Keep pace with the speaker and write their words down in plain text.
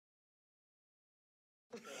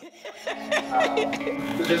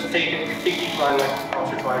So just take deep breath like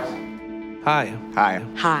once or twice. Hi. Hi.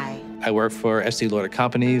 Hi. I work for SD Lauder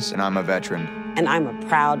Companies. And I'm a veteran. And I'm a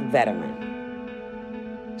proud veteran.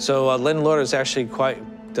 So Lynn Lauder is actually quite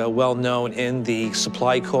well known in the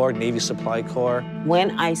Supply Corps, Navy Supply Corps.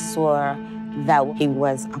 When I saw that he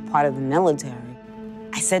was a part of the military,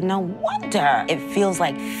 I said, no wonder it feels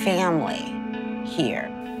like family here.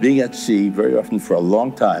 Being at sea very often for a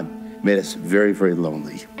long time made us very, very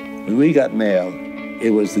lonely. When we got mail, it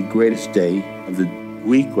was the greatest day of the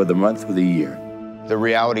week or the month or the year. The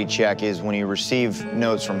reality check is when you receive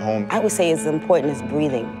notes from home. I would say it's as important as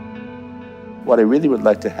breathing. What I really would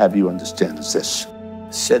like to have you understand is this.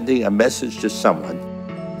 Sending a message to someone,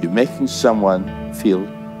 you're making someone feel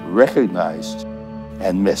recognized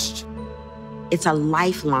and missed. It's a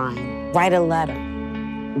lifeline. Write a letter.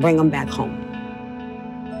 Bring them back home.